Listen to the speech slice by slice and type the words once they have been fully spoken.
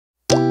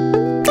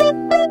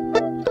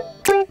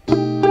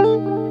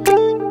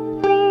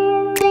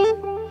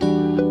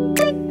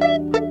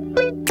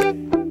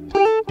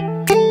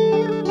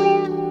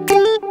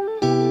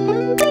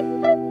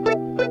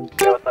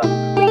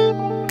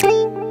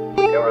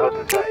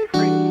gonna set you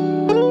free.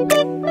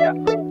 Yeah.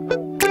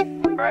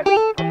 Alright,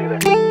 I'll see you there.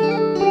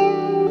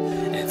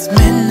 It's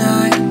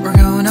midnight, we're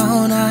going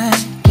all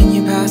night. Can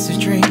you pass a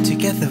drink to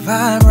get the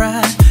vibe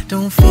right?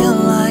 Don't feel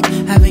like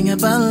having a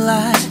Bud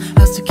Light.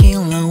 How's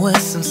tequila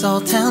with some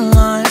salt and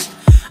lime?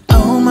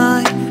 Oh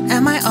my,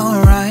 am I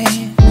alright?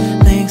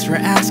 Thanks for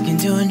asking,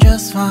 doing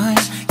just fine.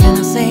 Can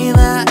I say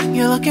that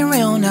you're looking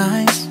real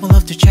nice? We'll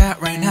love to chat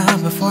right now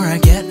before I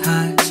get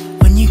high.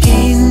 When you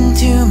gaze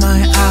into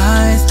my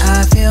eyes,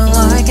 I feel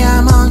like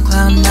I'm on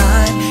cloud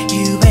nine.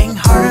 You bang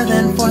harder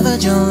than 4th of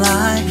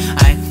July.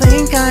 I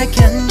think I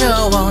can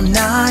go all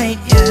night,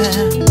 yeah.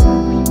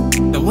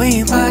 The way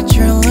you bite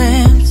your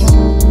lips,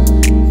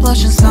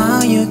 blush and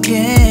smile you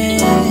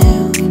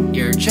give,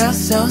 you're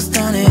just so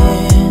stunning.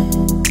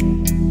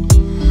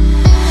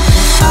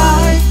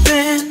 I've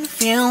been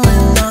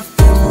feeling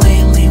nothing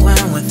lately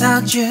when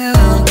without you.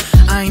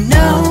 I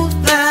know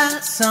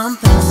that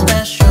something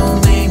special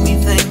made me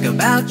think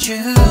about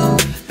you.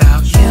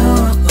 About you,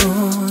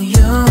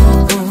 you,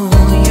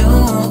 you.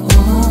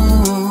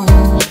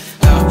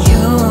 About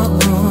you,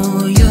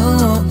 you,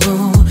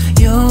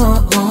 you.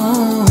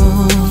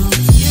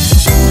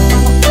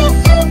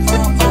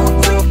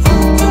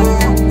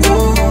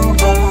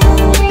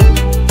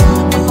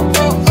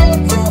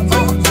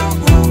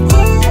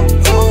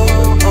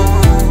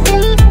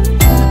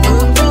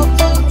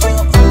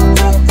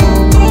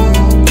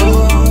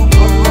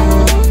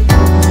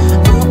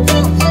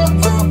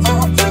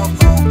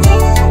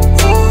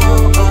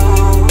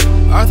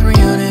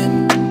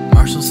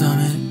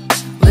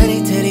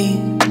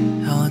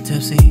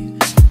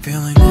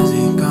 Feeling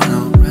dizzy, gone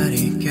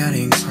already,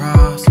 getting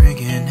cross,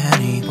 drinking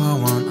Henny, pour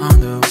one on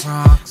the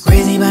rocks.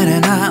 Crazy but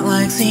not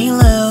like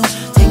CeeLo.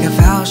 Take a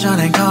foul shot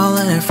and call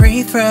it a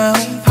free throw.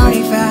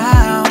 Party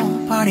foul,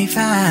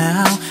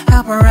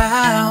 help her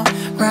out,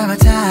 grab a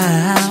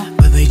towel.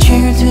 But they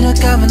cheered to the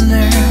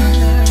governor,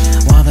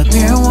 while the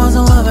beer was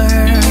a lover.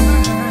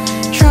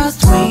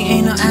 Trust we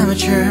ain't no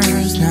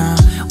amateurs, nah,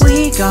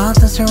 we got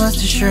this, so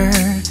rest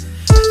assured.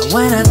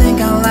 When I think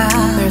out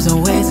loud, there's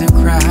always a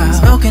crowd,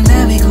 smoking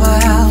heavy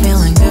cloud,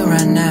 feeling good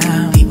right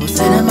now. People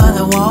sitting by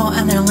the wall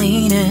and they're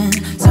leaning,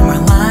 somewhere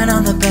lying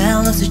on the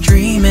bed, lucid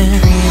dreaming.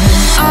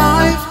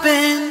 I've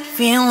been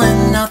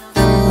feeling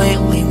nothing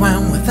lately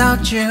when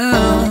without you.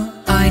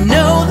 I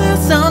know that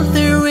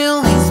something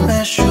really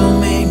special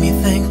made me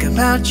think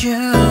about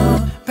you.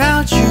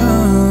 About you,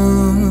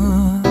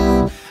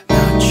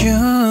 about you.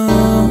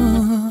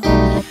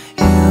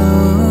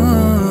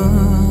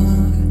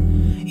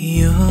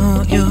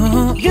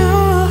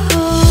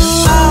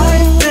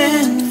 I've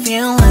been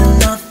feeling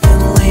nothing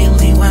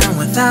lately when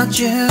without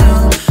you.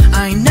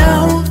 I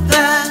know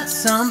that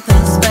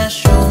something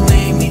special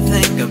made me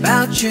think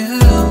about you.